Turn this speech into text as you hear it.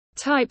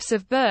Types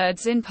of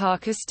birds in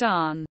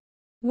Pakistan.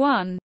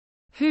 1.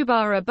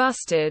 Hubara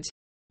bustard.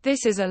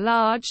 This is a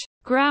large,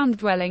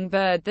 ground-dwelling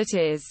bird that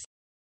is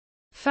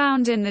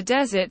found in the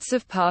deserts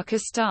of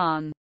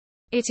Pakistan.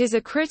 It is a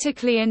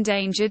critically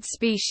endangered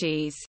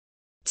species.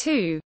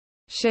 2.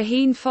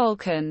 Shaheen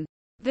falcon.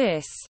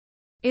 This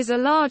is a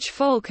large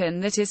falcon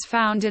that is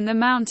found in the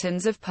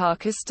mountains of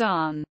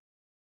Pakistan.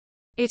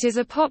 It is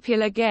a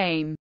popular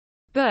game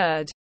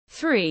bird.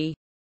 3.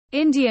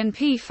 Indian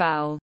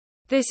peafowl.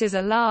 This is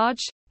a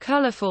large,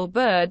 colorful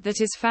bird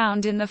that is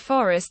found in the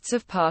forests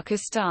of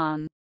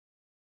Pakistan.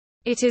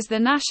 It is the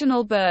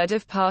national bird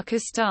of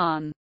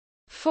Pakistan.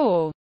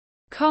 4.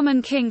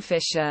 Common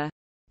kingfisher.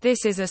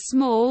 This is a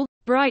small,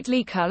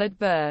 brightly colored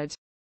bird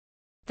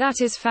that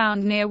is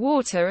found near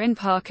water in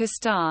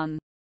Pakistan.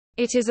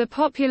 It is a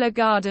popular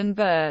garden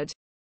bird.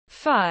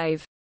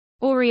 5.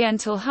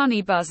 Oriental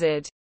honey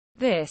buzzard.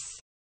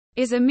 This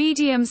is a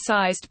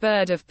medium-sized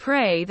bird of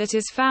prey that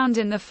is found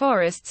in the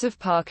forests of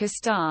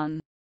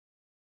Pakistan.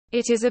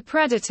 It is a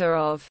predator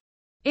of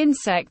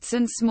insects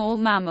and small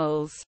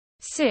mammals.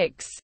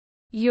 6.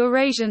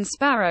 Eurasian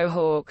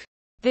sparrowhawk.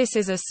 This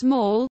is a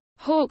small,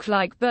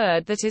 hawk-like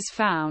bird that is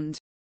found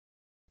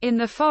in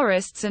the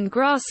forests and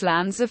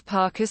grasslands of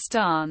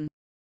Pakistan.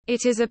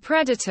 It is a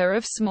predator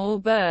of small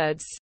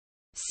birds.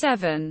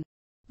 7.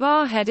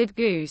 Bar-headed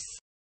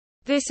goose.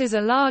 This is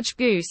a large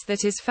goose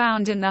that is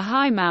found in the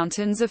high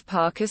mountains of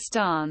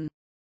Pakistan.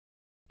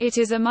 It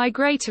is a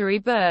migratory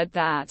bird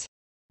that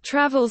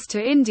travels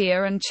to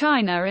India and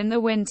China in the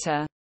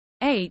winter.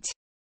 8.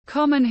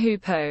 Common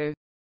hoopoe.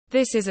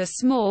 This is a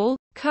small,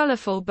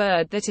 colorful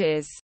bird that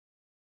is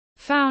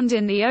found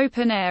in the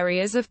open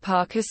areas of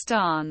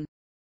Pakistan.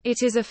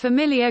 It is a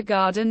familiar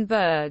garden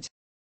bird.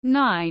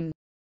 9.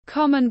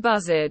 Common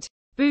buzzard.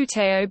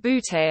 Buteo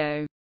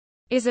buteo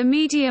is a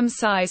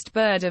medium-sized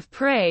bird of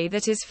prey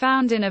that is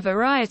found in a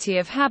variety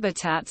of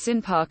habitats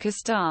in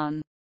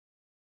Pakistan.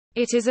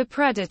 It is a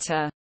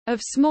predator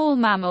of small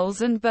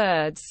mammals and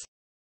birds.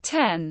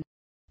 10.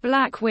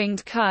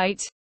 Black-winged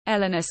kite.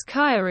 Elenus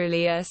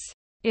caeruleus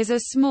is a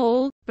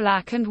small,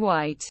 black and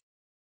white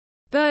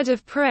bird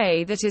of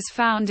prey that is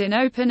found in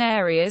open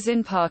areas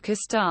in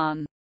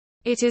Pakistan.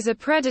 It is a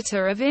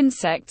predator of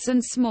insects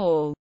and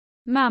small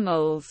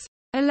mammals.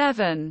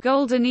 11.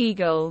 Golden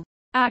eagle.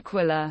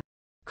 Aquila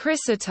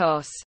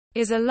chrysotos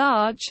is a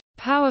large,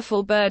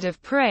 powerful bird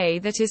of prey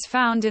that is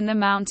found in the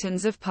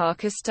mountains of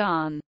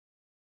Pakistan.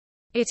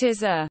 It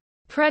is a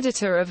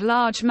predator of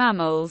large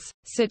mammals,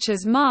 such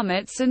as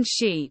marmots and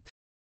sheep.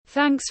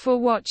 Thanks for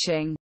watching.